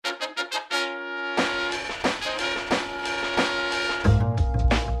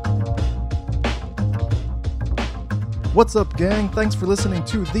What's up, gang? Thanks for listening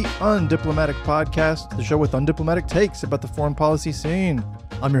to the Undiplomatic Podcast, the show with undiplomatic takes about the foreign policy scene.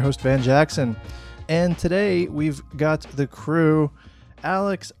 I'm your host, Van Jackson, and today we've got the crew: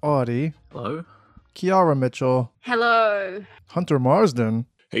 Alex Audie. Hello. Kiara Mitchell. Hello. Hunter Marsden.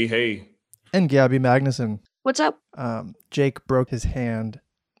 Hey. And Gabby Magnuson. What's up? Jake broke his hand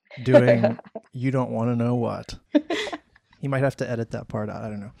doing You Don't Want to Know What. He might have to edit that part out. I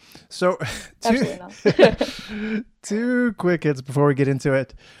don't know. So, two quick hits before we get into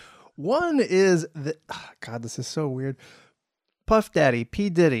it. One is that, God, this is so weird. Puff Daddy, P.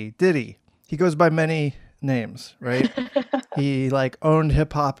 Diddy. He goes by many names, right? He owned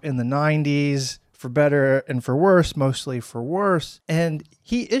hip hop in the 90s, for better and for worse, mostly for worse. And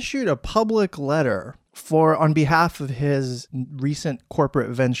he issued a public letter on behalf of his recent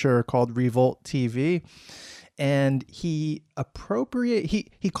corporate venture called Revolt TV. And he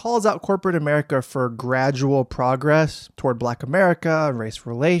calls out corporate America for gradual progress toward Black America and race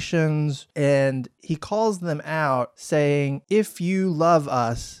relations. And he calls them out saying, if you love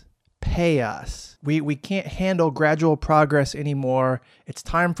us, pay us. We can't handle gradual progress anymore. It's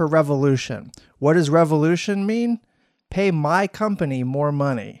time for revolution. What does revolution mean? Pay my company more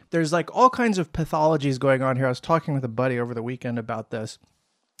money. There's all kinds of pathologies going on here. I was talking with a buddy over the weekend about this.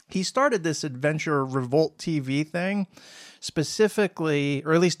 He started this adventure Revolt TV thing specifically,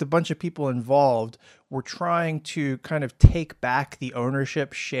 or at least a bunch of people involved were trying to kind of take back the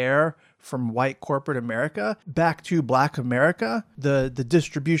ownership share from white corporate America back to Black America, the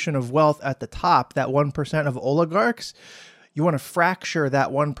distribution of wealth at the top, that 1% of oligarchs. You want to fracture that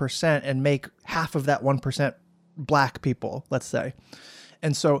 1% and make half of that 1% Black people, let's say.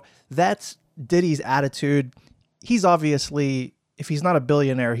 And so that's Diddy's attitude. He's obviously, if he's not a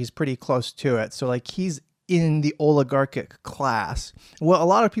billionaire, he's pretty close to it. So he's in the oligarchic class. Well, a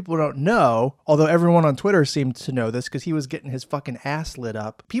lot of people don't know, although everyone on Twitter seemed to know this because he was getting his fucking ass lit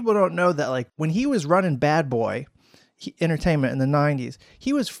up. People don't know that when he was running Bad Boy Entertainment in the 90s,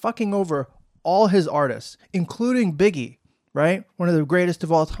 he was fucking over all his artists, including Biggie, right? One of the greatest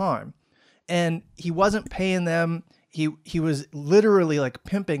of all time. And he wasn't paying them. He was literally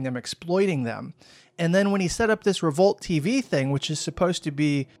pimping them, exploiting them. And then when he set up this Revolt TV thing, which is supposed to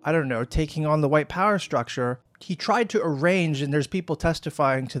be, I don't know, taking on the white power structure, he tried to arrange, and there's people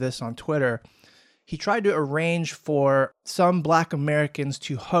testifying to this on Twitter, he tried to arrange for some Black Americans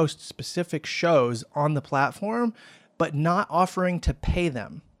to host specific shows on the platform, but not offering to pay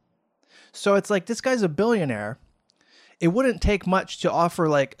them. So it's this guy's a billionaire. It wouldn't take much to offer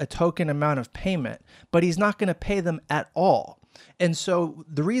a token amount of payment, but he's not going to pay them at all. And so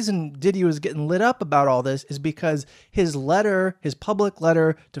the reason Diddy was getting lit up about all this is because his public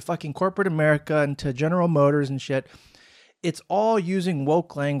letter to fucking corporate America and to General Motors and shit, it's all using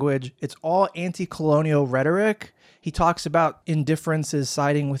woke language. It's all anti-colonial rhetoric. He talks about indifference is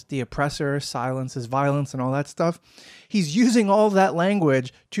siding with the oppressor, silence is violence, and all that stuff. He's using all of that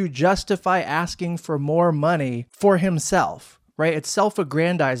language to justify asking for more money for himself. Right? It's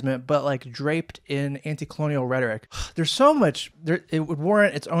self-aggrandizement, but draped in anti-colonial rhetoric. There's so much, it would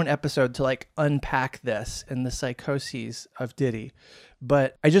warrant its own episode to unpack this and the psychoses of Diddy.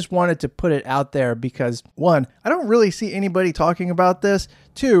 But I just wanted to put it out there because, one, I don't really see anybody talking about this.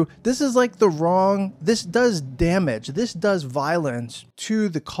 Two, this is this does damage. This does violence to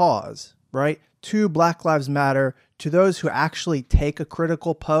the cause, right? To Black Lives Matter, to those who actually take a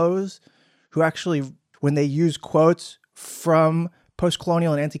critical pose, who actually, when they use quotes from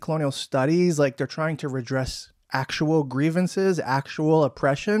post-colonial and anti-colonial studies, they're trying to redress actual grievances, actual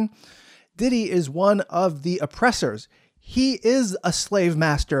oppression. Diddy is one of the oppressors. He is a slave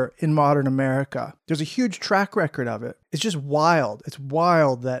master in modern America. There's a huge track record of it. It's just wild. It's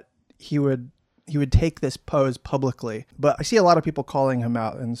wild that he would take this pose publicly. But I see a lot of people calling him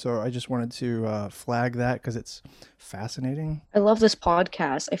out, and so I just wanted to flag that because it's fascinating. I love this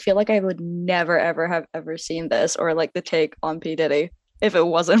podcast. I feel like I would never, ever have ever seen this or the take on P. Diddy if it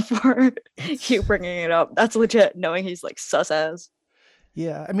wasn't for you bringing it up. That's legit, knowing he's sus ass.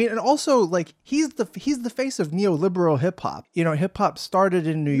 Yeah, I mean, and also he's the face of neoliberal hip hop. You know, hip hop started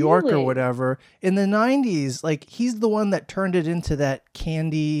in New York or whatever in the 90s. He's the one that turned it into that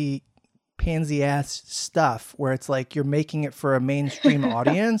candy pansy ass stuff where it's you're making it for a mainstream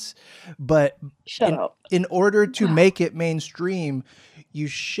audience, but in order to make it mainstream, you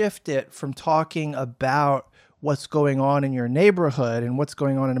shift it from talking about what's going on in your neighborhood and what's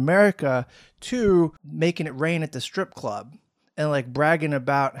going on in America to making it rain at the strip club. and like bragging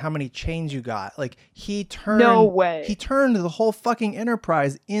about how many chains you got. Like he No way. turned the whole fucking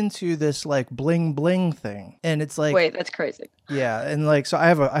enterprise into this like bling bling thing. And it's like, wait, that's crazy. yeah, and like so I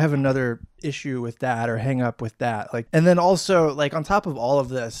have another issue with that, or hang up with that. Like, and then also like on top of all of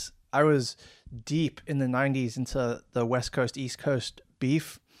this, I was deep in the 90s into the West Coast East Coast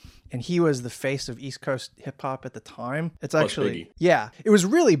beef, and he was the face of East Coast hip hop at the time. It's actually, yeah, it was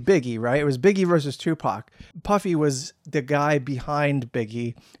really Biggie, right? It was Biggie versus Tupac. Puffy was the guy behind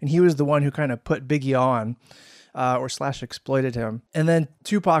Biggie, and he was the one who kind of put Biggie on, or / exploited him. And then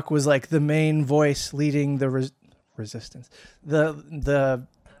Tupac was like the main voice leading the resistance, the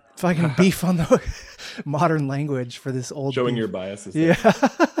fucking beef on the modern language for this old showing beef. Your biases. Yeah.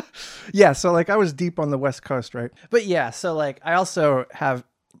 Yeah, so like I was deep on the West Coast, right? But yeah, so like I also have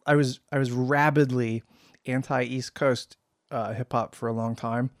I was rabidly anti-East Coast hip hop for a long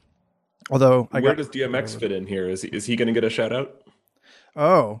time. Although where does DMX fit in here? Is he going to get a shout out?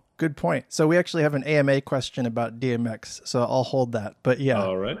 Oh, good point. So we actually have an AMA question about DMX, so I'll hold that. But yeah,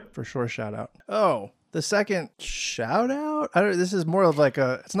 all right, for sure, shout out. Oh, the second shout out. This is more of like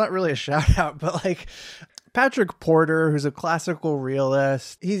it's not really a shout out, but like Patrick Porter, who's a classical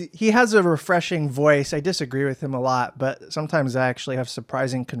realist. He has a refreshing voice. I disagree with him a lot, but sometimes I actually have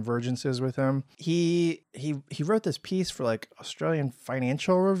surprising convergences with him. He wrote this piece for like Australian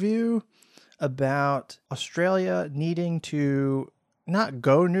Financial Review about Australia needing to not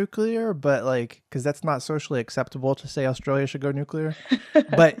go nuclear, but like, because that's not socially acceptable to say Australia should go nuclear.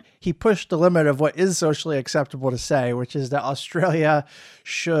 But he pushed the limit of what is socially acceptable to say, which is that Australia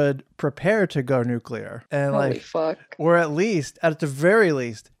should prepare to go nuclear. And Holy like, fuck. or at the very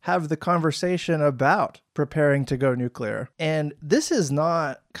least, have the conversation about preparing to go nuclear. And this is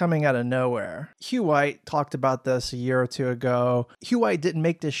not coming out of nowhere. Hugh White talked about this a year or two ago. Hugh White didn't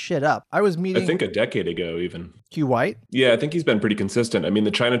make this shit up. I think a decade ago even. Hugh White? Yeah, I think he's been pretty consistent. I mean,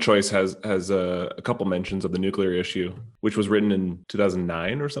 the China Choice has a couple mentions of the nuclear issue, which was written in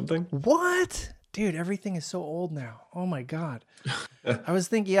 2009 or something. What? Dude, everything is so old now. Oh my God. I was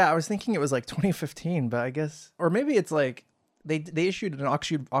thinking it was like 2015, but I guess, or maybe it's like they issued an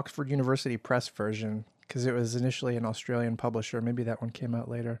Oxford University Press version because it was initially an Australian publisher. Maybe that one came out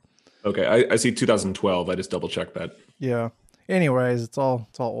later. Okay, I see 2012. I just double checked that. Yeah. Anyways, it's all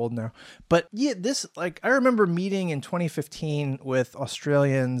old now. But yeah, this, like, I remember meeting in 2015 with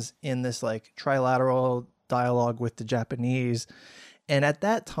Australians in this like trilateral dialogue with the Japanese. And at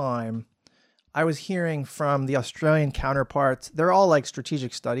that time, I was hearing from the Australian counterparts. They're all like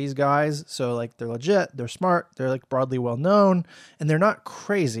strategic studies guys. So like they're legit, they're smart, they're like broadly well known, and they're not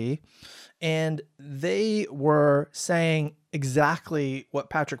crazy. And they were saying exactly what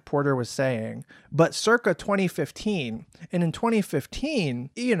Patrick Porter was saying, but circa 2015. And in 2015,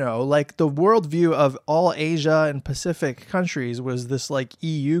 you know, like the worldview of all Asia and Pacific countries was this like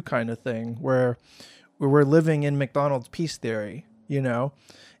EU kind of thing where we're living in McDonald's peace theory, you know?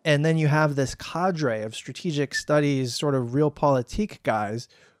 And then you have this cadre of strategic studies, sort of realpolitik guys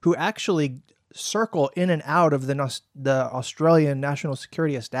who actually circle in and out of the Australian national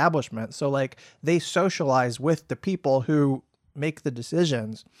security establishment. So like they socialize with the people who make the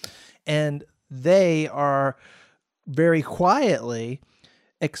decisions, and they are very quietly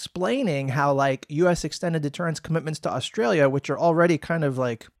explaining how like U.S. extended deterrence commitments to Australia, which are already kind of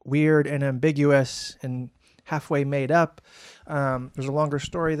like weird and ambiguous and halfway made up. There's a longer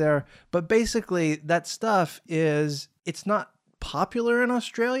story there, but basically that stuff it's not popular in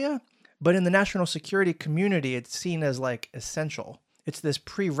Australia, but in the national security community, it's seen as like essential. It's this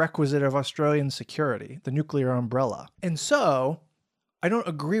prerequisite of Australian security, the nuclear umbrella. And so I don't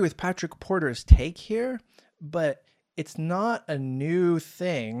agree with Patrick Porter's take here, but it's not a new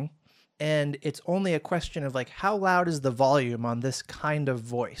thing. And it's only a question of like, how loud is the volume on this kind of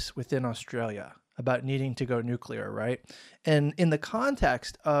voice within Australia about needing to go nuclear, right? And in the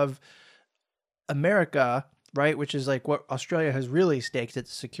context of America, right, which is like what Australia has really staked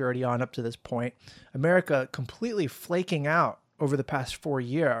its security on up to this point, America completely flaking out over the past 4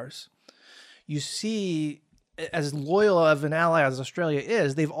 years. You see, as loyal of an ally as Australia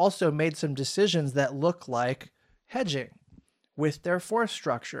is, they've also made some decisions that look like hedging with their force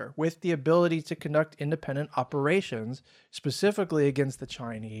structure, with the ability to conduct independent operations, specifically against the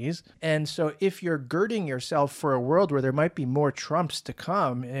Chinese. And so if you're girding yourself for a world where there might be more Trumps to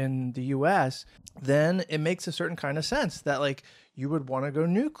come in the US, then it makes a certain kind of sense that like you would want to go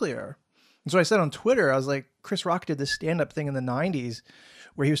nuclear. And so I said on Twitter, I was like, Chris Rock did this stand-up thing in the 90s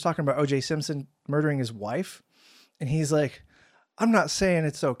where he was talking about O.J. Simpson murdering his wife. And he's like, I'm not saying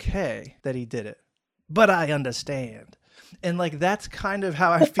it's okay that he did it, but I understand. And like, that's kind of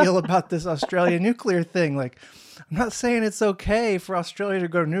how I feel about this Australia nuclear thing. Like, I'm not saying it's okay for Australia to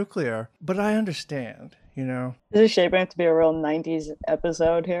go nuclear, but I understand, you know? This is shaping up to be a real 90s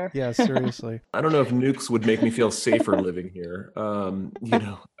episode here. Yeah, seriously. I don't know if nukes would make me feel safer living here.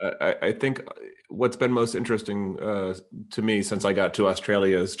 I think what's been most interesting to me since I got to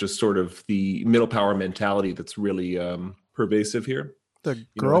Australia is just sort of the middle power mentality that's really pervasive here. The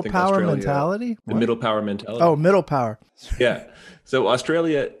girl power mentality? The middle power mentality. Oh, middle power. Yeah. So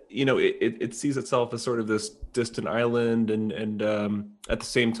Australia, it sees itself as sort of this distant island, and at the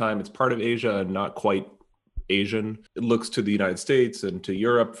same time, it's part of Asia and not quite Asian. It looks to the United States and to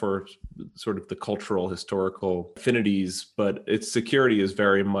Europe for sort of the cultural, historical affinities, but its security is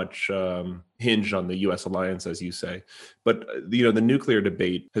very much hinged on the U.S. alliance, as you say. But the nuclear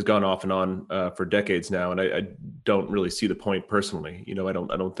debate has gone off and on for decades now, and I don't really see the point personally. I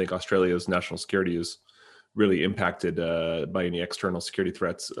don't think Australia's national security is really impacted by any external security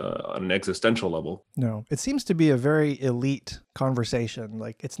threats on an existential level. No, it seems to be a very elite conversation.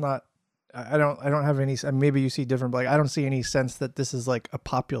 Like, it's not. I don't have any, maybe you see different, but like, I don't see any sense that this is like a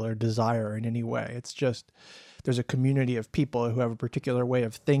popular desire in any way. It's just, there's a community of people who have a particular way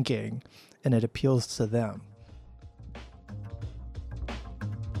of thinking and it appeals to them.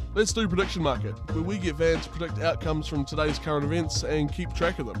 Let's do Prediction Market, where we get Van to predict outcomes from today's current events and keep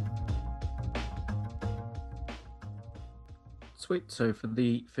track of them. Sweet. So for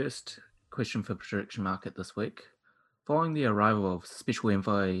the first question for Prediction Market this week, following the arrival of Special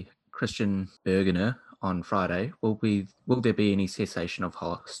Envoy Christian Bergener on Friday, will there be any cessation of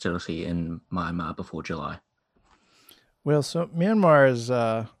hostility in Myanmar before July? Well, so Myanmar's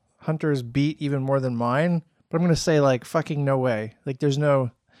hunters beat even more than mine, but I'm going to say like fucking no way. Like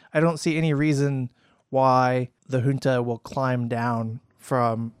I don't see any reason why the junta will climb down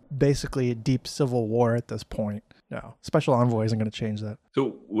from basically a deep civil war at this point. No, special envoy isn't going to change that.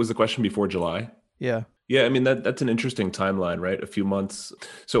 So was the question before July? Yeah. Yeah, I mean, that's an interesting timeline, right? A few months.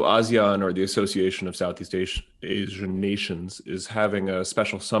 So ASEAN, or the Association of Southeast Asian Nations, is having a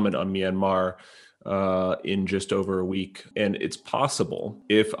special summit on Myanmar in just over a week. And it's possible,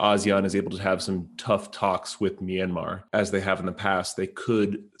 if ASEAN is able to have some tough talks with Myanmar, as they have in the past, they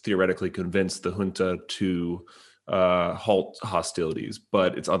could theoretically convince the junta to halt hostilities,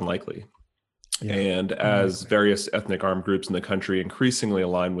 but it's unlikely. Yeah. And as various ethnic armed groups in the country increasingly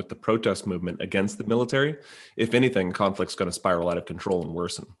align with the protest movement against the military, if anything, conflict's going to spiral out of control and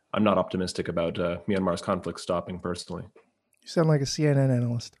worsen. I'm not optimistic about Myanmar's conflict stopping personally. You sound like a CNN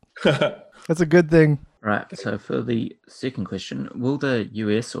analyst. That's a good thing. Right. So for the second question, will the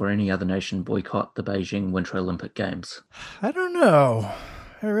US or any other nation boycott the Beijing Winter Olympic Games? I don't know.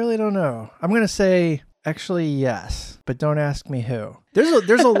 I really don't know. I'm going to say actually yes, but don't ask me who.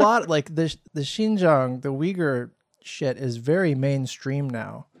 There's a lot, like the Xinjiang, the Uyghur shit is very mainstream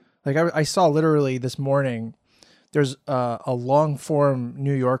now. Like I saw literally this morning, there's a long form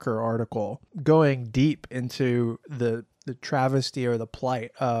New Yorker article going deep into the travesty or the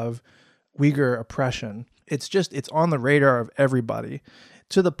plight of Uyghur oppression. It's on the radar of everybody,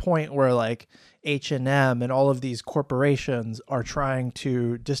 to the point where like H&M and all of these corporations are trying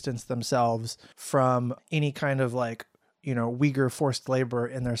to distance themselves from any kind of like, Uyghur forced labor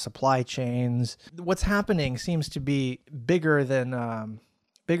in their supply chains. What's happening seems to be bigger than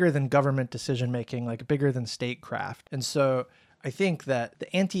government decision making, like bigger than statecraft. And so I think that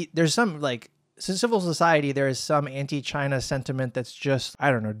there's some like civil society, there is some anti-China sentiment that's just, I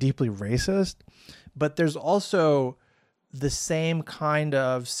don't know, deeply racist, but there's also the same kind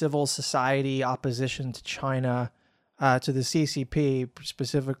of civil society opposition to China, to the CCP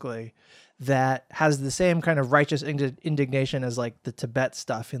specifically, that has the same kind of righteous indignation as like the Tibet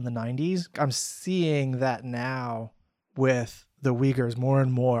stuff in the 90s. I'm seeing that now with the Uyghurs more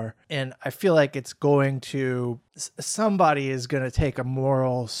and more. And I feel like somebody is going to take a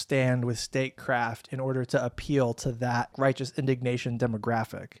moral stand with statecraft in order to appeal to that righteous indignation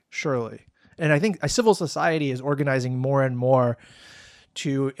demographic, surely. And I think a civil society is organizing more and more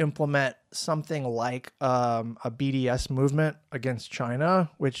to implement something like a BDS movement against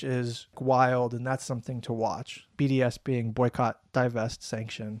China, which is wild, and that's something to watch. BDS being boycott, divest,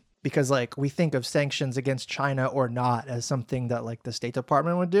 sanction. Because like we think of sanctions against China or not as something that like the State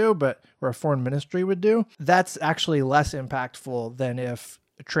Department would do, or a foreign ministry would do. That's actually less impactful than if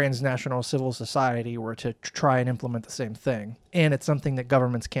transnational civil society were to try and implement the same thing. And it's something that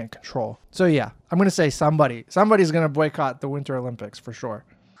governments can't control. So yeah, I'm going to say somebody's going to boycott the Winter Olympics for sure.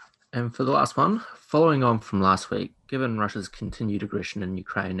 And for the last one, following on from last week, given Russia's continued aggression in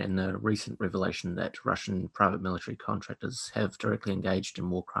Ukraine and the recent revelation that Russian private military contractors have directly engaged in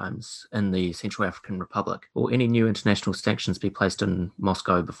war crimes in the Central African Republic, will any new international sanctions be placed in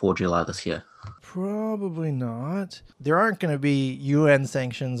Moscow before July this year? Probably not. There aren't going to be UN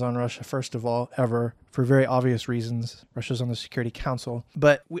sanctions on Russia, first of all, ever, for very obvious reasons. Russia's on the Security Council.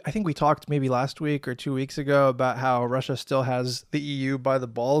 But I think we talked maybe last week or 2 weeks ago about how Russia still has the EU by the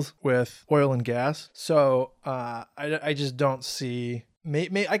balls with oil and gas. So I just don't see...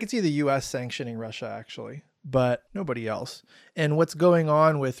 I could see the US sanctioning Russia, actually, but nobody else. And what's going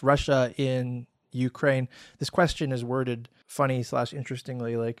on with Russia in Ukraine, this question is worded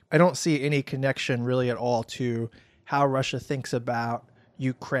funny/interestingly. Like, I don't see any connection really at all to how Russia thinks about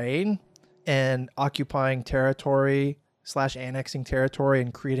Ukraine and occupying territory/annexing territory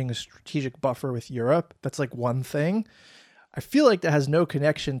and creating a strategic buffer with Europe. That's like one thing. I feel like that has no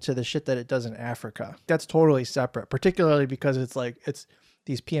connection to the shit that it does in Africa. That's totally separate, particularly because it's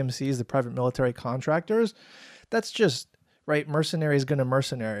these PMCs, the private military contractors. That's just, right? Mercenary is going to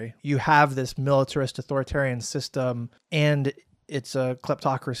mercenary. You have this militarist authoritarian system and it's a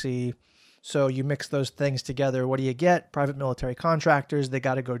kleptocracy. So you mix those things together. What do you get? Private military contractors. They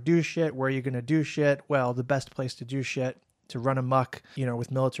got to go do shit. Where are you going to do shit? Well, the best place to do shit, to run amok,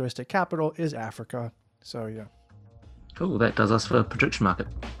 with militaristic capital is Africa. So yeah. Cool, that does us for Prediction Market.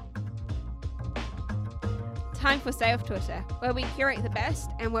 Time for Say of Twitter, where we curate the best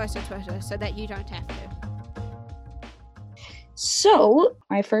and worst of Twitter so that you don't have to. So,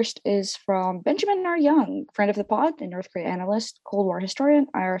 my first is from Benjamin R. Young, friend of the pod, a North Korea analyst, Cold War historian,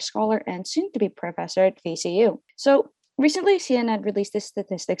 IR scholar, and soon-to-be professor at VCU. So, recently, CNN released the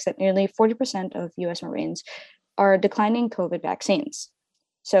statistics that nearly 40% of U.S. Marines are declining COVID vaccines.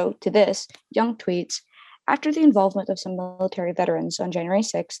 So, to this, Young tweets, after the involvement of some military veterans on January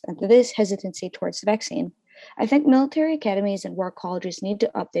 6th and this hesitancy towards the vaccine, I think military academies and war colleges need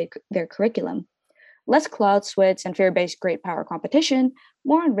to update their curriculum. Less cloud sweats and fear-based great power competition,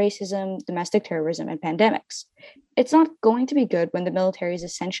 more on racism, domestic terrorism, and pandemics. It's not going to be good when the military is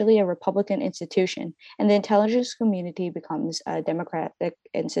essentially a Republican institution and the intelligence community becomes a Democratic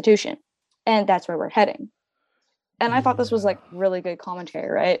institution. And that's where we're heading. And I thought this was really good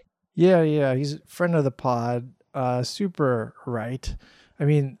commentary, right? Yeah. He's a friend of the pod. Super right. I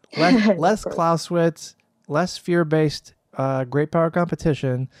mean, less Clausewitz, less fear-based great power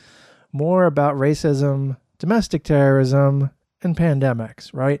competition, more about racism, domestic terrorism, and pandemics,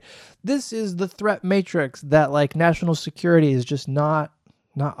 right? This is the threat matrix that national security is just not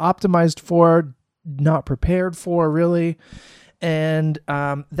optimized for, not prepared for, really. And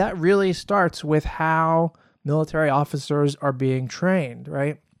that really starts with how military officers are being trained,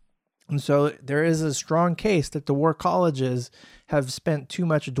 right? And so there is a strong case that the war colleges have spent too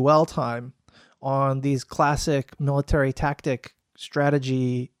much dwell time on these classic military tactic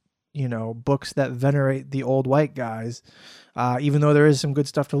strategy, books that venerate the old white guys, even though there is some good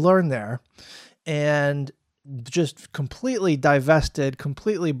stuff to learn there, and just completely divested,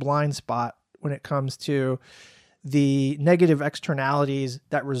 completely blind spot when it comes to the negative externalities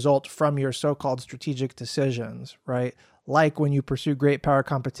that result from your so-called strategic decisions, right? Like when you pursue great power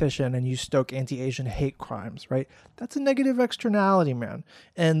competition and you stoke anti-Asian hate crimes, right? That's a negative externality, man.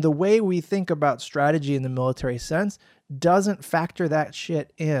 And the way we think about strategy in the military sense doesn't factor that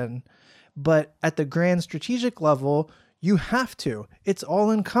shit in. But at the grand strategic level, you have to. It's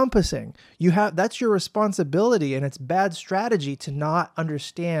all encompassing. That's your responsibility, and it's bad strategy to not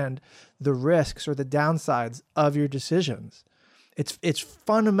understand the risks or the downsides of your decisions. It's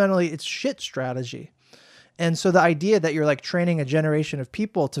fundamentally shit strategy. And so the idea that you're training a generation of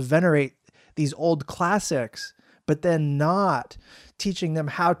people to venerate these old classics, but then not teaching them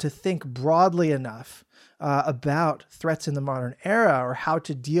how to think broadly enough about threats in the modern era, or how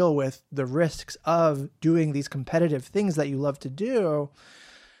to deal with the risks of doing these competitive things that you love to do,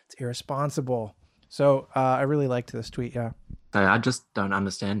 it's irresponsible. So I really liked this tweet, yeah. I just don't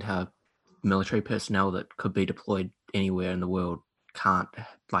understand how military personnel that could be deployed anywhere in the world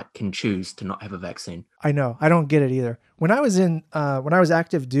can choose to not have a vaccine. I know. I don't get it either. When I was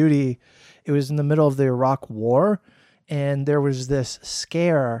active duty, it was in the middle of the Iraq War, and there was this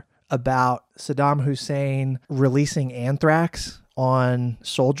scare about Saddam Hussein releasing anthrax on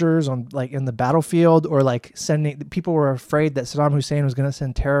soldiers in the battlefield, or people were afraid that Saddam Hussein was going to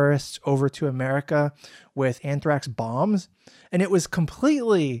send terrorists over to America with anthrax bombs. And it was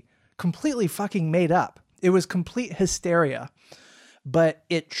completely fucking made up. It was complete hysteria. But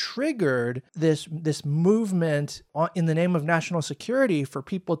it triggered this movement in the name of national security for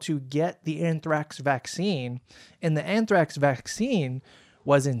people to get the anthrax vaccine. And the anthrax vaccine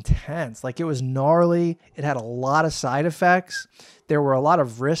was intense. Like, it was gnarly. It had a lot of side effects. There were a lot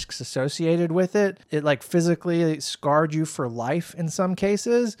of risks associated with it. It like physically scarred you for life in some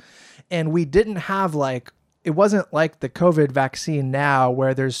cases. And we didn't have like, it wasn't like the COVID vaccine now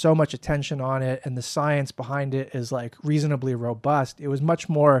where there's so much attention on it and the science behind it is like reasonably robust. It was much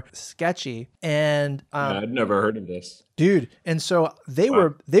more sketchy. And I'd never heard of this. dude, and so they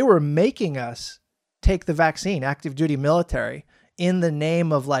were making us take the vaccine, active duty military, in the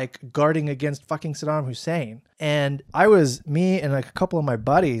name of like guarding against fucking Saddam Hussein. And me and like a couple of my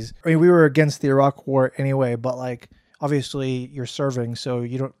buddies, I mean, we were against the Iraq war anyway, but like, obviously you're serving, so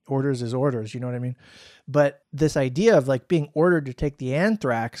you don't, orders is orders, you know what I mean? But this idea of like being ordered to take the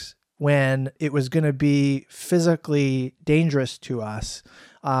anthrax when it was going to be physically dangerous to us,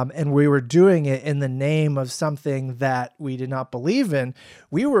 and we were doing it in the name of something that we did not believe in,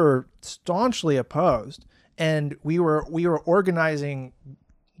 we were staunchly opposed. And we were organizing.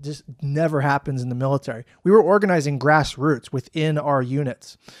 This never happens in the military. We were organizing grassroots within our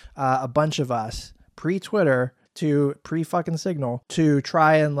units, a bunch of us, pre-Twitter to pre-fucking Signal, to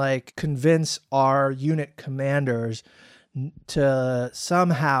try and like convince our unit commanders to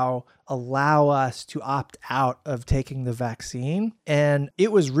somehow allow us to opt out of taking the vaccine. And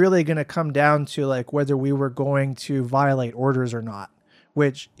it was really going to come down to like whether we were going to violate orders or not,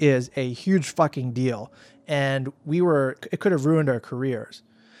 which is a huge fucking deal. And it could have ruined our careers.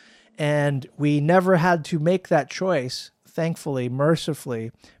 And we never had to make that choice, thankfully,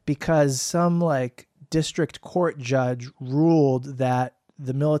 mercifully, because some like district court judge ruled that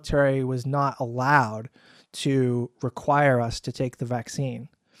the military was not allowed to require us to take the vaccine.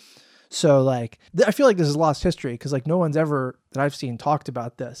 So like, I feel like this is lost history because like no one's ever that I've seen talked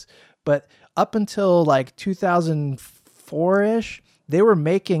about this. But up until like 2004-ish, they were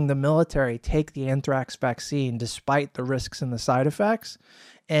making the military take the anthrax vaccine despite the risks and the side effects.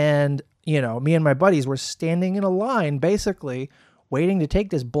 And, you know, me and my buddies were standing in a line, basically waiting to take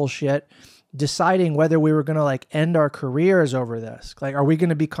this bullshit, deciding whether we were going to like end our careers over this. Like, are we going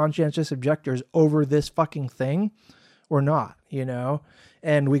to be conscientious objectors over this fucking thing or not, you know?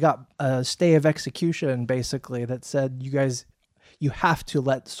 And we got a stay of execution basically that said, you have to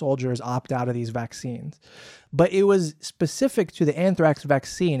let soldiers opt out of these vaccines. But it was specific to the anthrax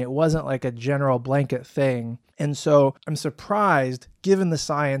vaccine. It wasn't like a general blanket thing. And so I'm surprised, given the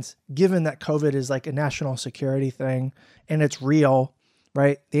science, given that COVID is like a national security thing and it's real,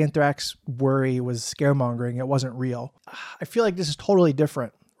 right? The anthrax worry was scaremongering. It wasn't real. I feel like this is totally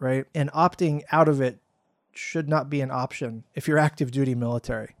different, right? And opting out of it should not be an option if you're active duty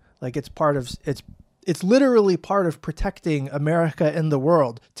military. Like it's literally part of protecting America and the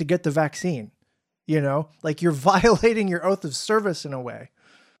world to get the vaccine, you know, like you're violating your oath of service in a way.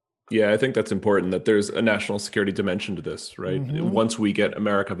 Yeah, I think that's important that there's a national security dimension to this, right? Mm-hmm. Once we get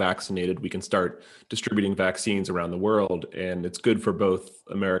America vaccinated, we can start distributing vaccines around the world, and it's good for both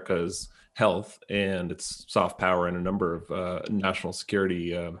America's health and its soft power and a number of national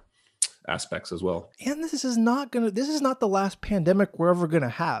security aspects as well. And this is not the last pandemic we're ever going to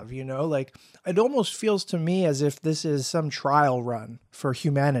have, you know, like it almost feels to me as if this is some trial run for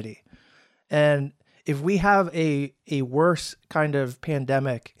humanity. And if we have a worse kind of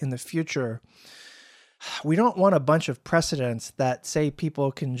pandemic in the future, we don't want a bunch of precedents that say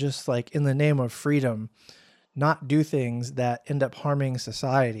people can just like in the name of freedom, not do things that end up harming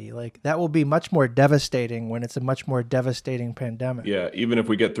society. Like that will be much more devastating when it's a much more devastating pandemic. Yeah. Even if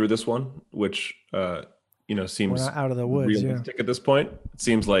we get through this one, which, seems we're not out of the woods, realistic at this point. It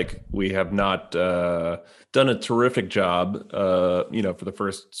seems like we have not done a terrific job, for the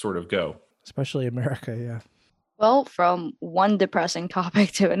first sort of go. Especially America, yeah. Well, from one depressing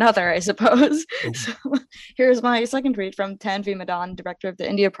topic to another, I suppose. So here's my second tweet from Tanvi Madan, director of the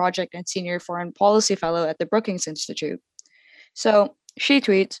India Project and senior foreign policy fellow at the Brookings Institute. So she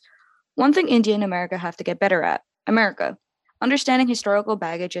tweets, "One thing India and America have to get better at, America, understanding historical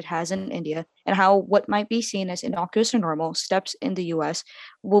baggage it has in India and how what might be seen as innocuous or normal steps in the US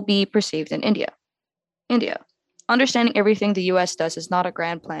will be perceived in India. India, understanding everything the US does is not a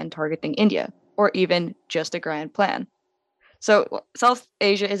grand plan targeting India, or even just a grand plan." So South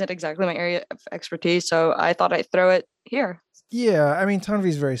Asia isn't exactly my area of expertise, so I thought I'd throw it here. Yeah, I mean,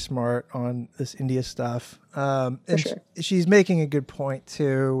 Tanvi's very smart on this India stuff. And sure. She's making a good point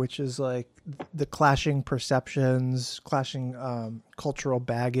too, which is like the clashing perceptions, clashing cultural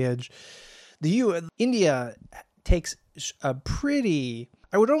baggage. India takes a pretty,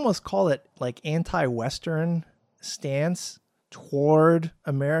 I would almost call it like anti-Western stance toward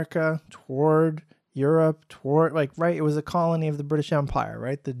America, toward Europe, toward like, right, it was a colony of the British Empire,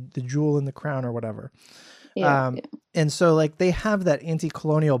 right? The jewel in the crown or whatever. Yeah, And so like they have that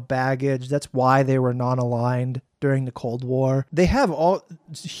anti-colonial baggage. That's why they were non-aligned during the Cold War. They have all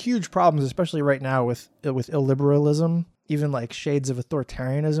huge problems, especially right now with illiberalism, even like shades of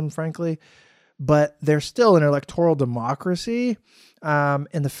authoritarianism, frankly. But they're still an electoral democracy. And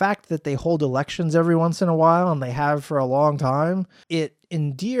the fact that they hold elections every once in a while, and they have for a long time, it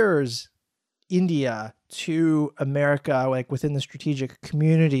endears India to America, like within the strategic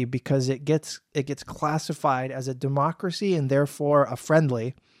community, because it gets classified as a democracy and therefore a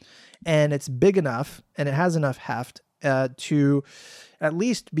friendly, and it's big enough and it has enough heft to at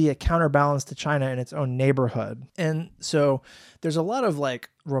least be a counterbalance to China in its own neighborhood. And so there's a lot of like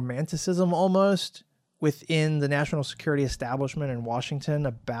romanticism almost within the national security establishment in Washington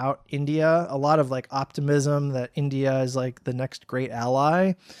about India, a lot of like optimism that India is like the next great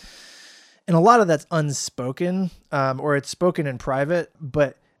ally. And a lot of that's unspoken, or it's spoken in private,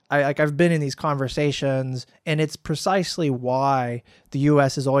 but I've been in these conversations, and it's precisely why the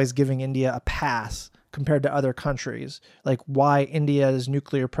U.S. is always giving India a pass compared to other countries, like why India's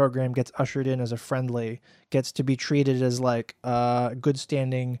nuclear program gets ushered in as a friendly, gets to be treated as like a good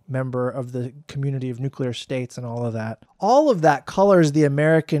standing member of the community of nuclear states and all of that. All of that colors the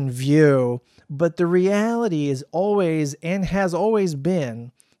American view, but the reality is always and has always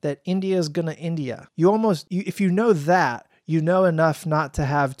been that India is gonna India. If you know that, you know enough not to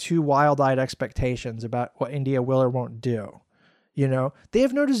have too wild-eyed expectations about what India will or won't do. You know, they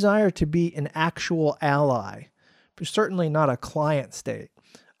have no desire to be an actual ally, but certainly not a client state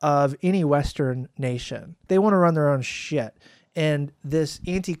of any Western nation. They want to run their own shit. And this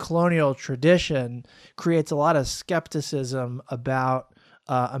anti-colonial tradition creates a lot of skepticism about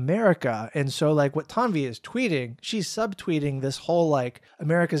America. And so like what Tanvi is tweeting, she's subtweeting this whole like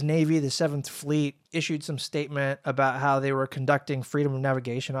America's Navy, the 7th Fleet, issued some statement about how they were conducting freedom of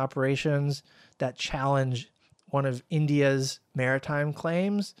navigation operations that challenge one of India's maritime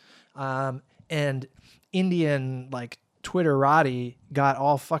claims. And Indian like Twitterati got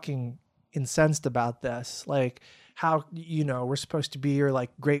all fucking incensed about this. Like how, you know, we're supposed to be your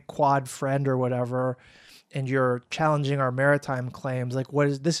like great quad friend or whatever, and you're challenging our maritime claims. Like,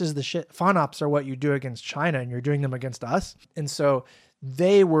 this is the shit. FONOPs are what you do against China, and you're doing them against us. And so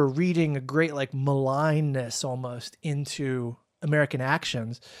they were reading a great like malignness almost into American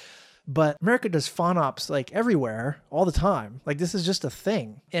actions. But America does FONOPs like everywhere all the time. Like this is just a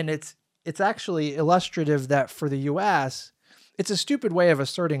thing. And it's actually illustrative that for the US, it's a stupid way of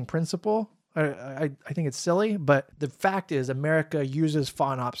asserting principle. I think it's silly, but the fact is America uses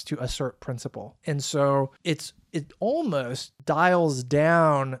FONOPs to assert principle. And so it almost dials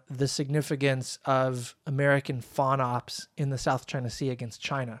down the significance of American FONOPs in the South China Sea against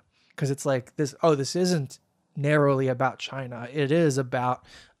China. Because it's like this isn't narrowly about China. It is about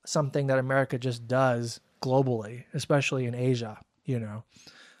something that America just does globally, especially in Asia, you know?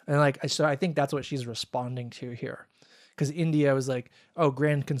 And so I think that's what she's responding to here. Because India was like, oh,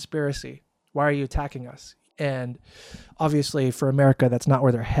 grand conspiracy. Why are you attacking us? And obviously for America, that's not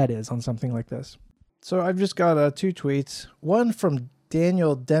where their head is on something like this. So I've just got 2 tweets. One from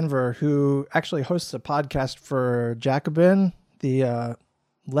Daniel Denver, who actually hosts a podcast for Jacobin, the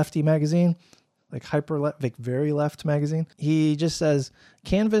lefty magazine, like very left magazine. He just says,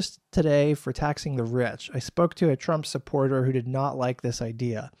 canvassed today for taxing the rich. I spoke to a Trump supporter who did not like this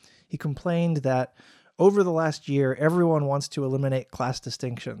idea. He complained that over the last year, everyone wants to eliminate class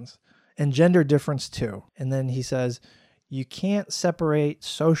distinctions. And gender difference too. And then he says, you can't separate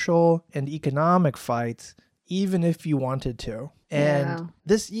social and economic fights even if you wanted to. And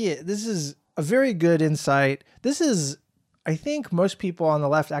this is a very good insight. This is, I think most people on the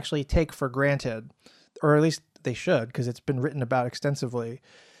left actually take for granted, or at least they should, because it's been written about extensively,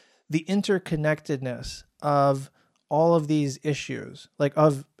 the interconnectedness of all of these issues. Like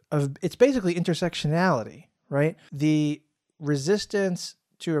of it's basically intersectionality, right? The resistance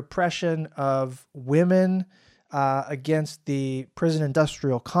to oppression of women, against the prison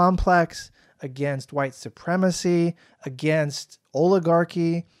industrial complex, against white supremacy, against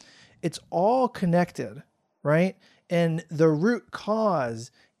oligarchy. It's all connected, right? And the root cause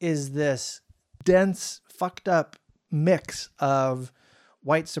is this dense, fucked up mix of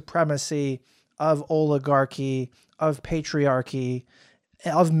white supremacy, of oligarchy, of patriarchy,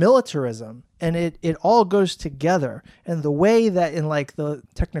 of militarism. And it all goes together. And the way that in like the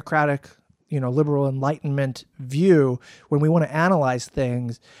technocratic, liberal Enlightenment view, when we want to analyze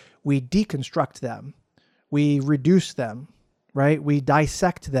things, we deconstruct them, we reduce them, right? We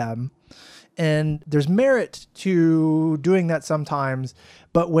dissect them. And there's merit to doing that sometimes,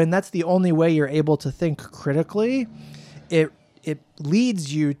 but when that's the only way you're able to think critically, it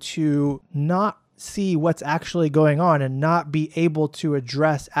leads you to not see what's actually going on and not be able to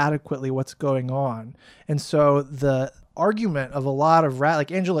address adequately what's going on. And so the argument of a lot of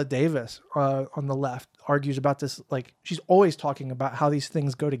like Angela Davis on the left argues about this, like she's always talking about how these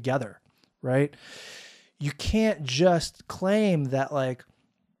things go together, right? You can't just claim that like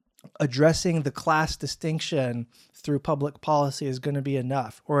addressing the class distinction through public policy is going to be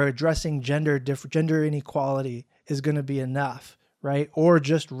enough, or addressing gender inequality is going to be enough, right? Or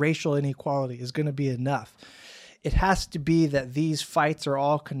just racial inequality is going to be enough. It has to be that these fights are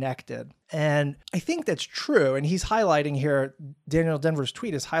all connected. And I think that's true. And he's highlighting here, Daniel Denver's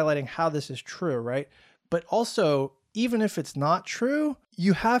tweet is highlighting how this is true, right? But also, even if it's not true,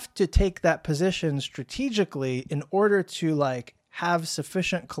 you have to take that position strategically in order to like have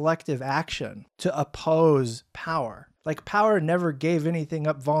sufficient collective action to oppose power. Like power never gave anything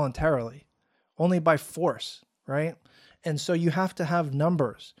up voluntarily, only by force, right? And so you have to have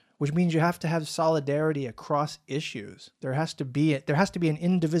numbers, which means you have to have solidarity across issues. There has to be an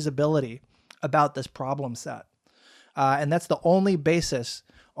indivisibility about this problem set. And that's the only basis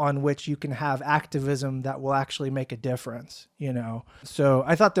on which you can have activism that will actually make a difference, you know? So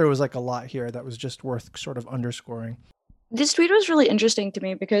I thought there was like a lot here that was just worth sort of underscoring. This tweet was really interesting to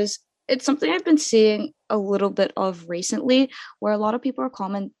me because it's something I've been seeing a little bit of recently, where a lot of people are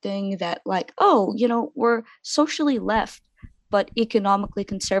commenting that like, oh, you know, we're socially left, but economically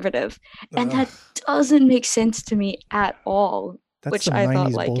conservative. And that doesn't make sense to me at all. That's which some I 90s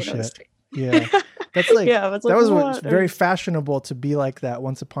thought like, bullshit. You know, Yeah. That's like, yeah, that was very fashionable to be like that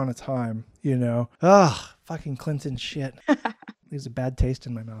once upon a time, you know? Ugh, fucking Clinton shit. Leaves a bad taste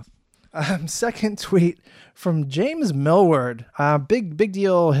in my mouth. Second tweet from James Millward, big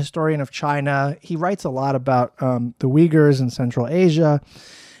deal historian of China. He writes a lot about the Uyghurs in Central Asia,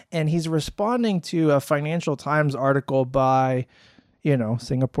 and he's responding to a Financial Times article by, you know,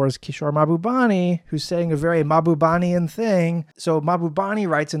 Singapore's Kishore Mahbubani, who's saying a very Mahbubanian thing. So Mahbubani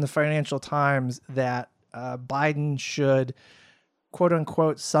writes in the Financial Times that Biden should, quote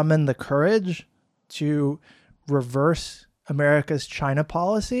unquote, summon the courage to reverse America's China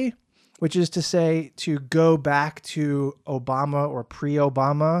policy, which is to say to go back to Obama or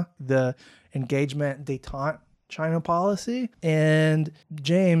pre-Obama, the engagement détente China policy. And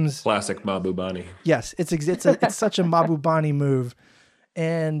James... Classic Mahbubani. Yes, it's such a Mahbubani move.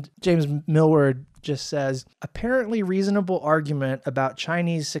 And James Millward just says, apparently reasonable argument about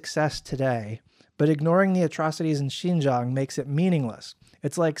Chinese success today, but ignoring the atrocities in Xinjiang makes it meaningless.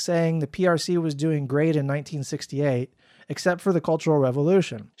 It's like saying the PRC was doing great in 1968, except for the Cultural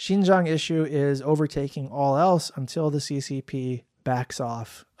Revolution. Xinjiang issue is overtaking all else until the CCP backs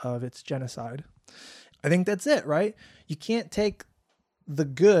off of its genocide. I think that's it, right? You can't take the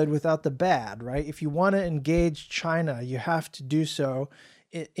good without the bad, right? If you want to engage China, you have to do so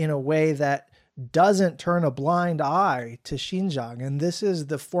in a way that doesn't turn a blind eye to Xinjiang. And this is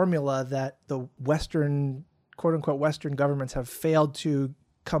the formula that the Western, quote unquote, Western governments have failed to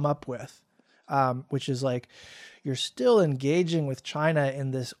come up with, which is like, you're still engaging with China in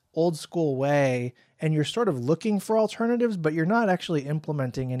this old school way, and you're sort of looking for alternatives, but you're not actually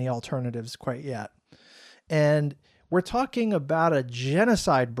implementing any alternatives quite yet. And we're talking about a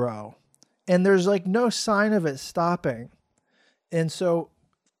genocide, bro, and there's like no sign of it stopping. And so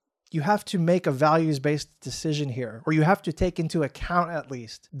you have to make a values-based decision here, or you have to take into account at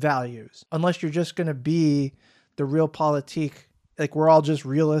least values, unless you're just going to be the realpolitik, like we're all just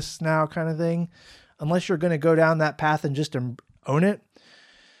realists now kind of thing. Unless you're going to go down that path and just own it,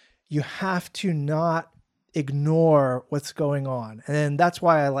 you have to not ignore what's going on. And that's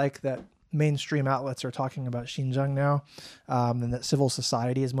why I like that mainstream outlets are talking about Xinjiang now, and that civil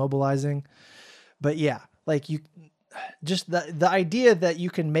society is mobilizing. But yeah, like just the idea that you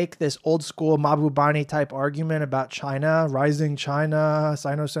can make this old school Mahbubani type argument about China, rising China,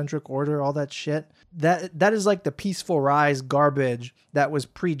 Sinocentric order, all that shit, that is like the peaceful rise garbage that was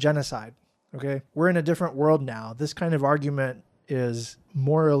pre-genocide. Okay, we're in a different world now. This kind of argument is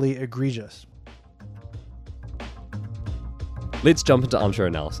morally egregious. Let's jump into Armchair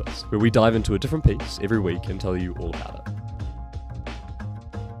Analysis, where we dive into a different piece every week and tell you all about it.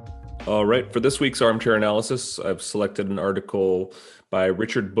 All right, for this week's Armchair Analysis, I've selected an article by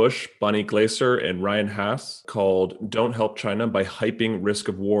Richard Bush, Bonnie Glaser, and Ryan Haas called Don't Help China by Hyping Risk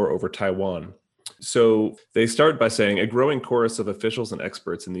of War Over Taiwan. So they start by saying a growing chorus of officials and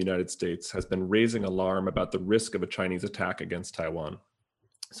experts in the United States has been raising alarm about the risk of a Chinese attack against Taiwan.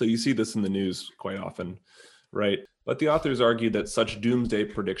 So you see this in the news quite often, right? But the authors argue that such doomsday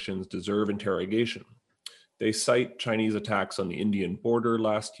predictions deserve interrogation. They cite Chinese attacks on the Indian border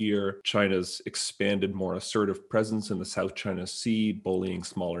last year, China's expanded, more assertive presence in the South China Sea, bullying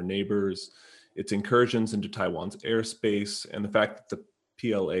smaller neighbors, its incursions into Taiwan's airspace, and the fact that the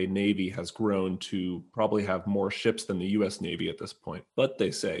PLA Navy has grown to probably have more ships than the US Navy at this point. But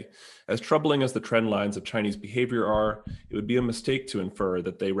they say, as troubling as the trend lines of Chinese behavior are, it would be a mistake to infer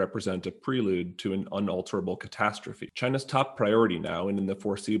that they represent a prelude to an unalterable catastrophe. China's top priority now and in the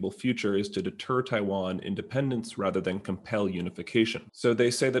foreseeable future is to deter Taiwan independence rather than compel unification. So they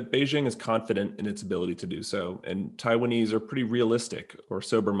say that Beijing is confident in its ability to do so, and Taiwanese are pretty realistic or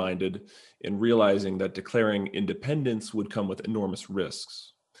sober-minded in realizing that declaring independence would come with enormous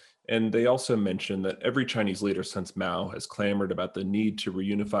risks. And they also mention that every Chinese leader since Mao has clamored about the need to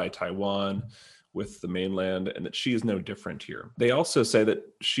reunify Taiwan with the mainland, and that Xi is no different here. They also say that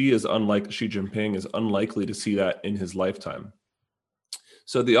Xi Jinping is unlikely to see that in his lifetime.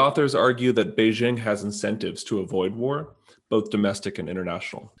 So the authors argue that Beijing has incentives to avoid war, both domestic and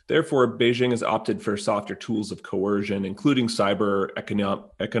international. Therefore, Beijing has opted for softer tools of coercion, including cyber,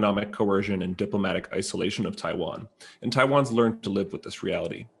 economic coercion, and diplomatic isolation of Taiwan. And Taiwan's learned to live with this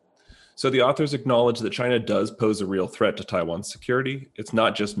reality. So the authors acknowledge that China does pose a real threat to Taiwan's security. It's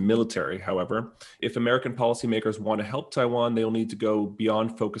not just military, however. If American policymakers want to help Taiwan, they'll need to go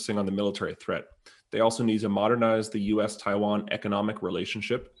beyond focusing on the military threat. They also need to modernize the US-Taiwan economic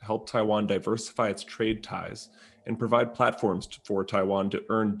relationship, help Taiwan diversify its trade ties, and provide platforms for Taiwan to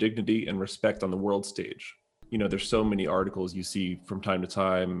earn dignity and respect on the world stage. You know, there's so many articles you see from time to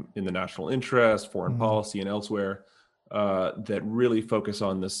time in the national interest, foreign policy, and elsewhere that really focus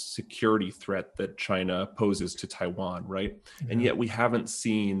on this security threat that China poses to Taiwan, right? Yeah. And yet we haven't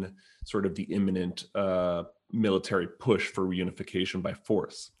seen sort of the imminent military push for reunification by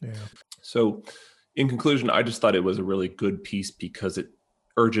force. Yeah. So in conclusion, I just thought it was a really good piece because it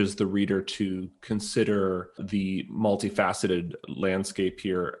urges the reader to consider the multifaceted landscape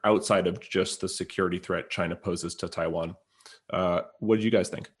here outside of just the security threat China poses to Taiwan. What did you guys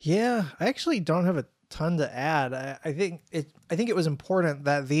think? Yeah, I actually don't have a ton to add. I think it was important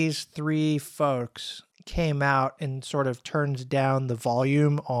that these three folks came out and sort of turned down the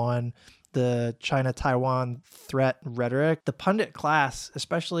volume on the China-Taiwan threat rhetoric. The pundit class,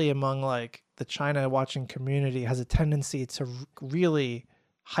 especially among like the China watching community, has a tendency to really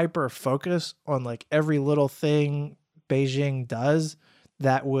hyper focus on like every little thing Beijing does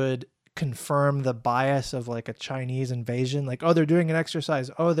that would confirm the bias of like a Chinese invasion. Like, oh, they're doing an exercise.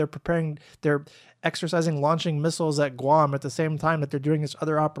 Oh, they're exercising launching missiles at Guam at the same time that they're doing this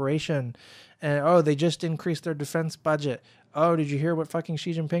other operation. And oh, they just increased their defense budget. Oh, did you hear what fucking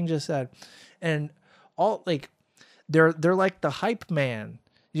Xi Jinping just said? And all like they're like the hype man.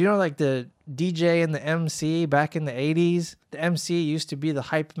 You know, like the DJ and the MC back in the 80s, the MC used to be the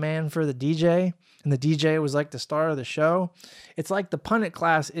hype man for the DJ, and the DJ was like the star of the show. It's like the pundit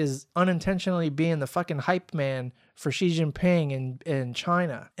class is unintentionally being the fucking hype man for Xi Jinping in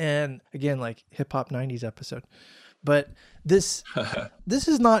China. And again, like hip hop 90s episode. But this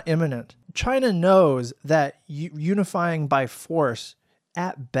is not imminent. China knows that unifying by force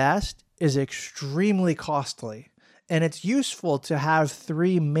at best is extremely costly. And it's useful to have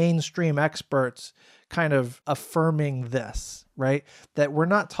three mainstream experts kind of affirming this, right? That we're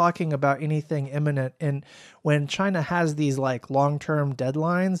not talking about anything imminent. And when China has these like long-term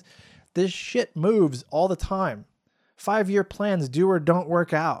deadlines, this shit moves all the time. 5-year plans do or don't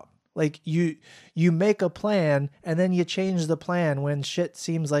work out. Like you make a plan and then you change the plan when shit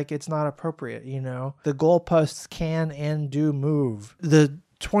seems like it's not appropriate, you know? The goalposts can and do move. The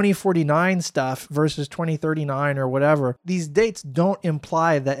 2049 stuff versus 2039 or whatever, these dates don't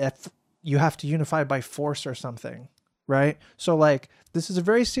imply that if you have to unify by force or something, right? So like, this is a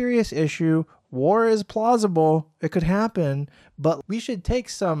very serious issue. War is plausible. It could happen, but we should take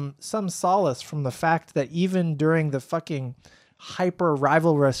some solace from the fact that even during the fucking hyper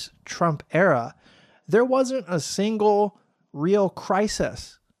rivalrous Trump era, there wasn't a single real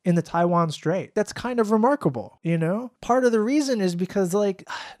crisis in the Taiwan Strait. That's kind of remarkable, you know? Part of the reason is because like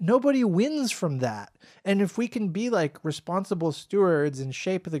nobody wins from that. And if we can be like responsible stewards and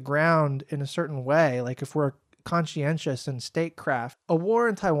shape the ground in a certain way, like if we're conscientious in statecraft, a war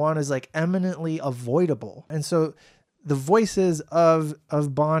in Taiwan is like eminently avoidable. And so the voices of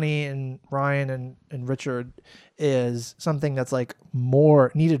Bonnie and Ryan and Richard is something that's like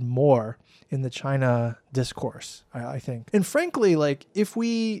needed more in the China discourse, I think. And frankly, like if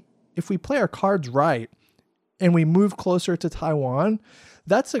we play our cards right and we move closer to Taiwan,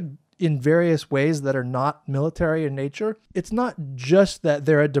 that's in various ways that are not military in nature. It's not just that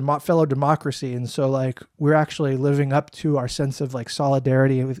they're a fellow democracy, and so like we're actually living up to our sense of like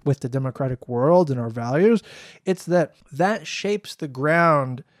solidarity with the democratic world and our values. It's that shapes the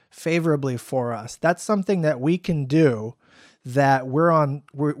ground favorably for us. That's something that we can do that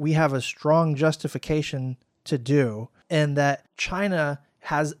we have a strong justification to do, and that China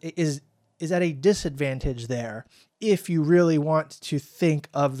is at a disadvantage there if you really want to think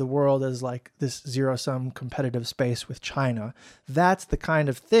of the world as like this zero-sum competitive space with China. That's the kind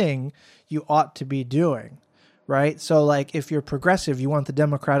of thing you ought to be doing, right? So like if you're progressive, you want the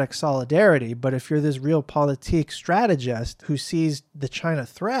democratic solidarity, but if you're this realpolitik strategist who sees the China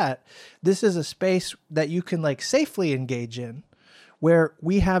threat, this is a space that you can like safely engage in, where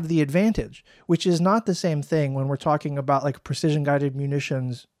we have the advantage, which is not the same thing when we're talking about like precision-guided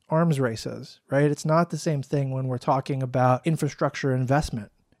munitions arms races, right? It's not the same thing when we're talking about infrastructure investment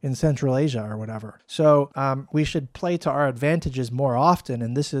in Central Asia or whatever. So we should play to our advantages more often,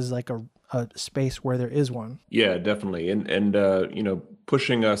 and this is like a space where there is one. Yeah, definitely. And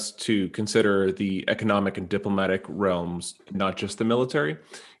pushing us to consider the economic and diplomatic realms, not just the military,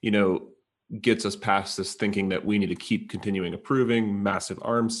 gets us past this thinking that we need to keep continuing approving massive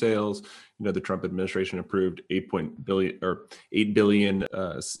arms sales. The Trump administration approved $8 billion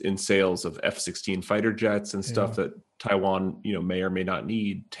in sales of F-16 fighter jets and stuff that Taiwan, may or may not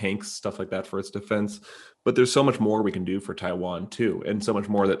need, tanks, stuff like that for its defense. But there's so much more we can do for Taiwan too, and so much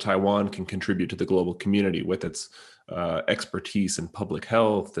more that Taiwan can contribute to the global community with its expertise in public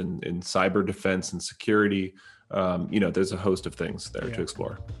health and in cyber defense and security. There's a host of things there to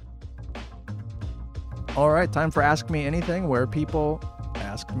explore. All right, time for Ask Me Anything, where people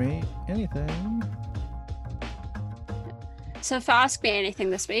ask me anything. So for Ask Me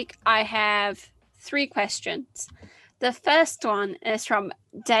Anything this week, I have 3 questions. The first one is from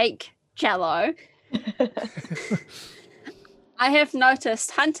Dake Jello. I have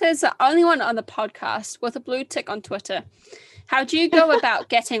noticed Hunter's the only one on the podcast with a blue tick on Twitter. How do you go about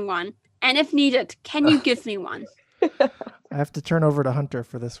getting one? And if needed, can you give me one? I have to turn over to Hunter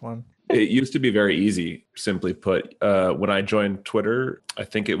for this one. It used to be very easy, simply put. When I joined Twitter, I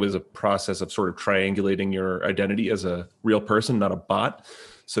think it was a process of sort of triangulating your identity as a real person, not a bot.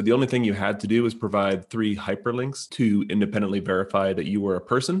 So the only thing you had to do was provide 3 hyperlinks to independently verify that you were a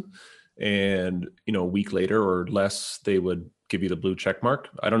person. And, a week later or less, they would give you the blue check mark.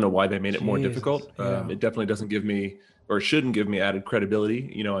 I don't know why they made it more difficult. Yeah. It definitely doesn't give me, or shouldn't give me, added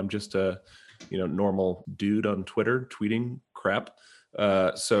credibility. I'm just a, normal dude on Twitter tweeting crap.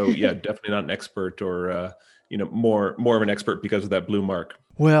 So yeah, definitely not an expert, or more of an expert because of that blue mark.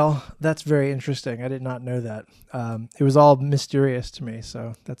 Well, that's very interesting. I did not know that. It was all mysterious to me,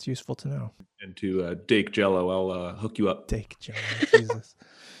 so that's useful to know. And to Dake Jello, I'll hook you up. Dake Jello, Jesus.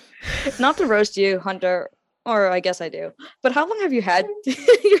 Not to roast you, Hunter, or I guess I do, but how long have you had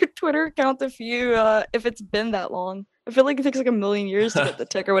your Twitter account if it's been that long? I feel like it takes like a million years to get the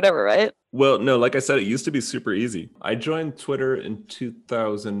tick or whatever, right? Well, no, like I said, it used to be super easy. I joined Twitter in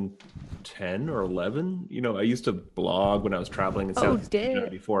 2010 or 11. I used to blog when I was traveling in Southeast Asia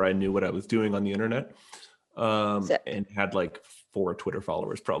before I knew what I was doing on the internet. And had like 4 Twitter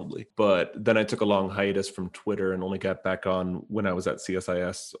followers probably. But then I took a long hiatus from Twitter and only got back on when I was at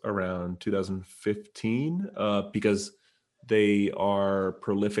CSIS around 2015 because they are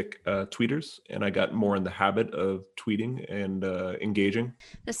prolific tweeters, and I got more in the habit of tweeting and engaging.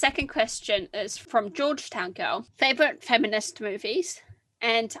 The second question is from Georgetown Girl. Favorite feminist movies?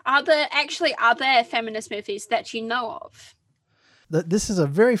 And are there feminist movies that you know of? This is a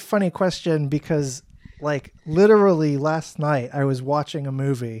very funny question because, like, literally last night I was watching a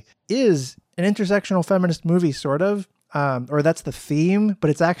movie. Is an intersectional feminist movie, sort of, or that's the theme,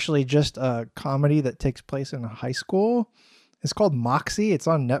 but it's actually just a comedy that takes place in a high school. It's called Moxie. It's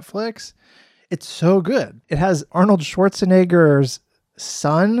on Netflix. It's so good. It has Arnold Schwarzenegger's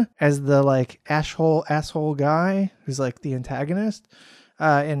son as the like asshole guy who's like the antagonist.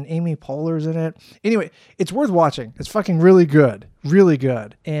 And Amy Poehler's in it. Anyway, it's worth watching. It's fucking really good. Really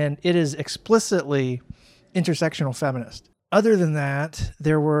good. And it is explicitly intersectional feminist. Other than that,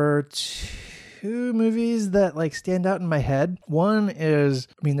 there were 2 movies that like stand out in my head. One is,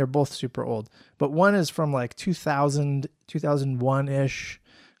 they're both super old, but one is from like 2000, 2001-ish,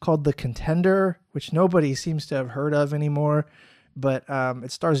 called The Contender, which nobody seems to have heard of anymore. But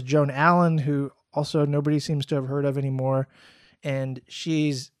it stars Joan Allen, who also nobody seems to have heard of anymore. And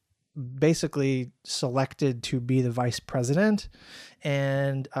she's basically selected to be the vice president.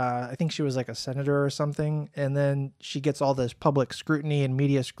 And I think she was like a senator or something. And then she gets all this public scrutiny and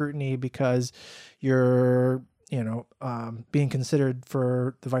media scrutiny because you're, being considered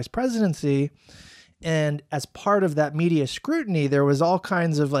for the vice presidency. And as part of that media scrutiny, there was all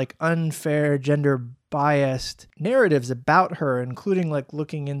kinds of like unfair gender biased narratives about her, including like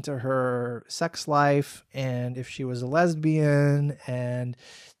looking into her sex life and if she was a lesbian. And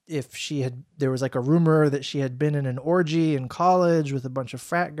there was like a rumor that she had been in an orgy in college with a bunch of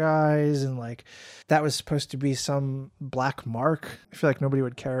frat guys, and like that was supposed to be some black mark. I feel like nobody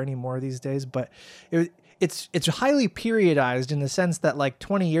would care anymore these days, but it's highly periodized in the sense that like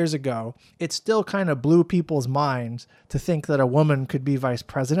 20 years ago, it still kind of blew people's minds to think that a woman could be vice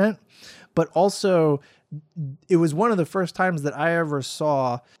president. But also, it was one of the first times that I ever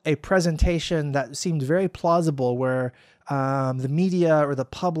saw a presentation that seemed very plausible where the media or the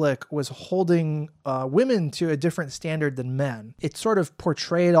public was holding women to a different standard than men. It sort of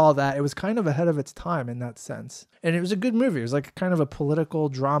portrayed all that. It was kind of ahead of its time in that sense. And it was a good movie. It was like kind of a political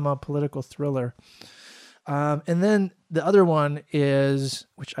drama, political thriller. And then the other one is,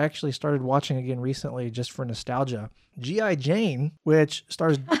 which I actually started watching again recently just for nostalgia, G.I. Jane, which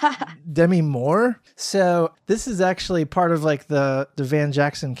stars Demi Moore. So this is actually part of like the Van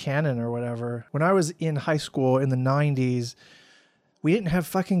Jackson canon or whatever. When I was in high school in the 90s, we didn't have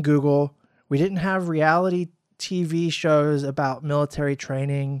fucking Google. We didn't have reality TV shows about military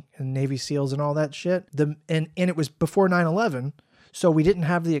training and Navy SEALs and all that shit. And it was before 9/11. So we didn't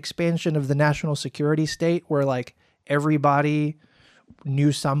have the expansion of the national security state where like everybody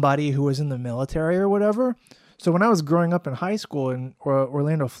knew somebody who was in the military or whatever. So when I was growing up in high school in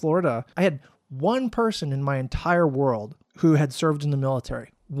Orlando, Florida, I had one person in my entire world who had served in the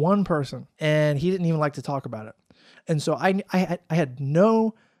military. One person. And he didn't even like to talk about it. And so I had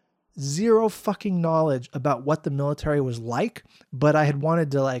zero fucking knowledge about what the military was like, but I had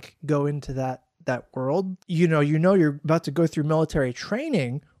wanted to like go into that world. You know, you're about to go through military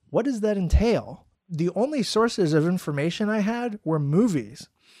training. What does that entail? The only sources of information I had were movies,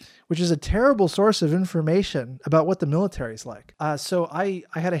 which is a terrible source of information about what the military is like. So I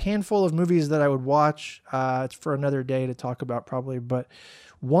had a handful of movies that I would watch. It's for another day to talk about probably, but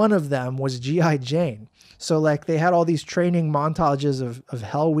one of them was G.I. Jane. So like they had all these training montages of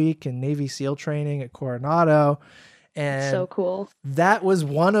Hell Week and Navy SEAL training at Coronado. And so cool. That was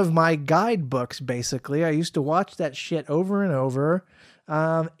one of my guidebooks, basically. I used to watch that shit over and over.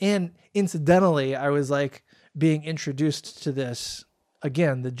 And incidentally, I was like being introduced to this,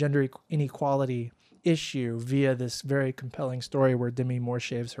 again, the gender inequality issue via this very compelling story where Demi Moore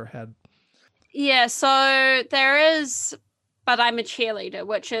shaves her head. Yeah, so there is But I'm a Cheerleader,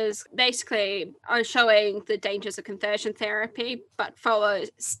 which is basically showing the dangers of conversion therapy, but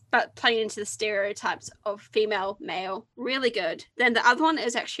playing into the stereotypes of female, male. Really good. Then the other one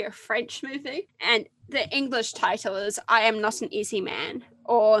is actually a French movie, and the English title is I Am Not an Easy Man,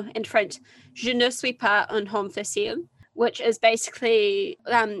 or in French, Je ne suis pas un homme facile, which is basically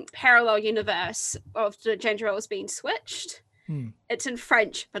parallel universe of the gender roles being switched. It's in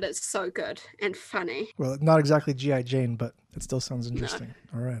French, but it's so good and funny. Well, not exactly G.I. Jane, but it still sounds interesting.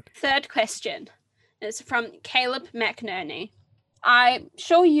 No. All right. Third question is from Caleb McNerney. I'm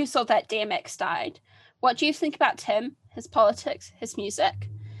sure you saw that DMX died. What do you think about him, his politics, his music,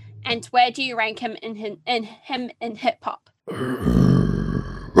 and where do you rank him in hip hop?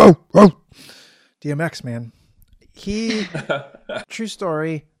 DMX, man. True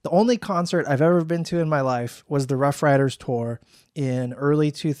story. The only concert I've ever been to in my life was the Rough Riders tour in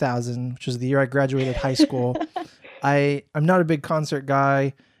early 2000, which was the year I graduated high school. I'm not a big concert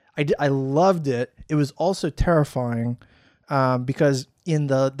guy. I loved it. It was also terrifying because in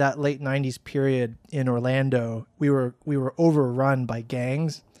that late 90s period in Orlando, we were overrun by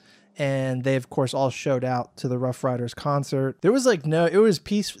gangs. And they, of course, all showed out to the Rough Riders concert. There was it was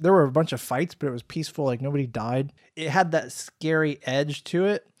peaceful. There were a bunch of fights, but it was peaceful. Like nobody died. It had that scary edge to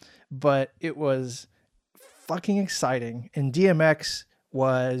it, but it was fucking exciting. And DMX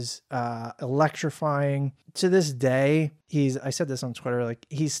was electrifying. To this day, I said this on Twitter, like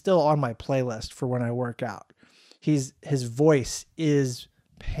he's still on my playlist for when I work out. His voice is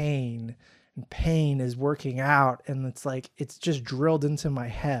pain. And pain is working out, and it's just drilled into my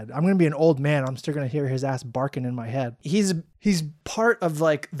head. I'm gonna be an old man. I'm still gonna hear his ass barking in my head. He's part of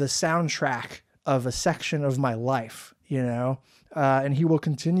like the soundtrack of a section of my life, and he will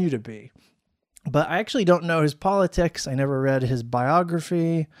continue to be. But I actually don't know his politics. I never read his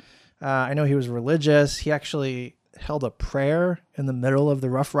biography. I know he was religious. He actually held a prayer in the middle of the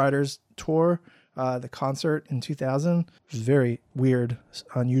Rough Riders tour. The concert in 2000. It was very weird,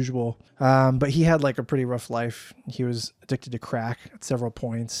 unusual. But he had like a pretty rough life. He was addicted to crack at several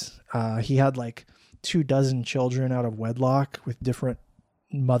points. He had like 24 children out of wedlock with different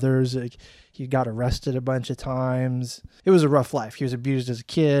mothers. He got arrested a bunch of times. It was a rough life. He was abused as a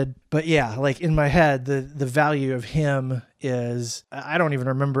kid. But yeah, like in my head, the value of him is, I don't even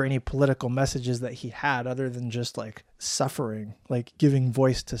remember any political messages that he had other than just like suffering, like giving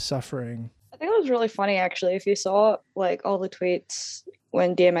voice to suffering. I think it was really funny actually if you saw like all the tweets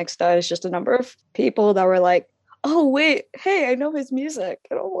when DMX died, it's just a number of people that were like, oh wait, hey, I know his music.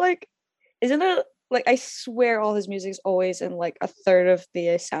 And I'm like, isn't it like, I swear all his music's always in like a third of the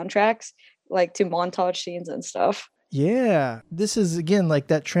soundtracks, like to montage scenes and stuff. Yeah. This is again like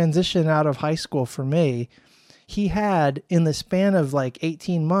that transition out of high school for me. He had, in the span of like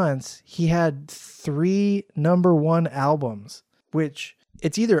 18 months, he had 3 #1 albums, which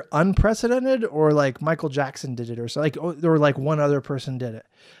it's either unprecedented or like Michael Jackson did it or so, like, or like one other person did it.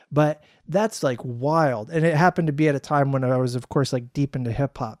 But that's like wild. And it happened to be at a time when I was, of course, like deep into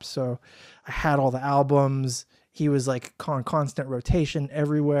hip hop. So I had all the albums. He was like on constant rotation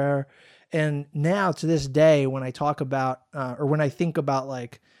everywhere. And now to this day, when I talk about, or when I think about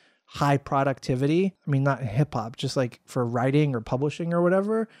like high productivity, I mean, not hip hop, just like for writing or publishing or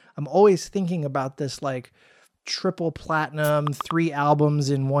whatever, I'm always thinking about this like triple platinum, 3 albums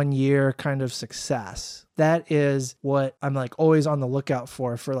in 1 year kind of success. That is what I'm like always on the lookout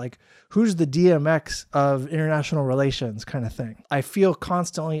for like, who's the DMX of international relations kind of thing. I feel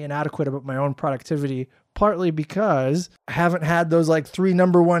constantly inadequate about my own productivity, partly because I haven't had those like 3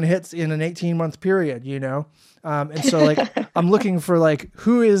 #1 hits in an 18-month period, you know? And so like, I'm looking for like,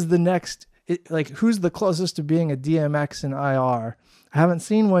 who is the next, like who's the closest to being a DMX in IR? I haven't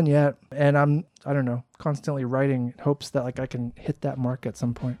seen one yet. And I don't know, constantly writing in hopes that like I can hit that mark at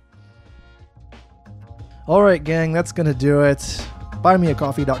some point. All right, gang, that's going to do it.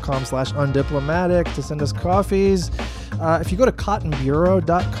 buymeacoffee.com/undiplomatic to send us coffees. If you go to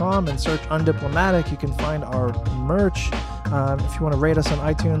cottonbureau.com and search Undiplomatic, you can find our merch. If you want to rate us on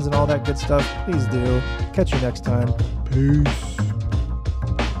iTunes and all that good stuff, please do. Catch you next time. Peace.